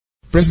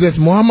President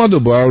Muhammadu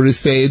Buhari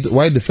said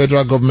while the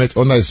federal government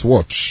under his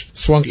watch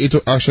swung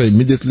into action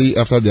immediately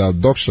after the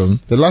abduction,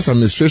 the last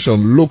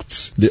administration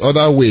looked the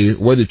other way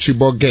when the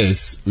Chibok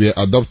girls were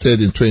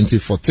adopted in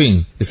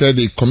 2014. He said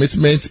the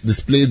commitment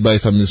displayed by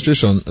his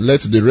administration led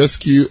to the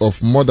rescue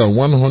of more than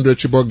 100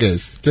 Chibok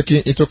girls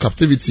taken into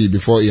captivity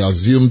before he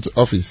assumed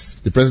office.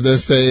 The president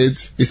said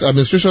his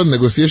administration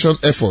negotiation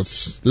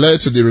efforts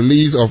led to the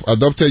release of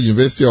adopted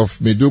University of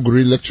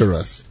Maiduguri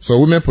lecturers, so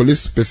women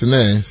police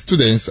personnel,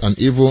 students, and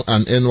even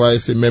an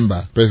NYSC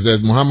member.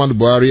 President Muhammadu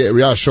Buhari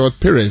reassured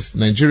parents,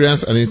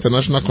 Nigerians, and the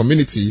international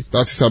community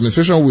that his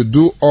administration will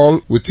do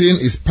all within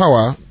its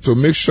power to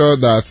make sure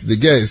that the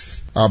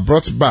girls are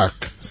brought back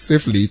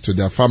safely to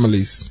their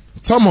families.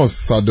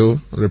 Thomas Sadoh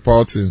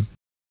reporting.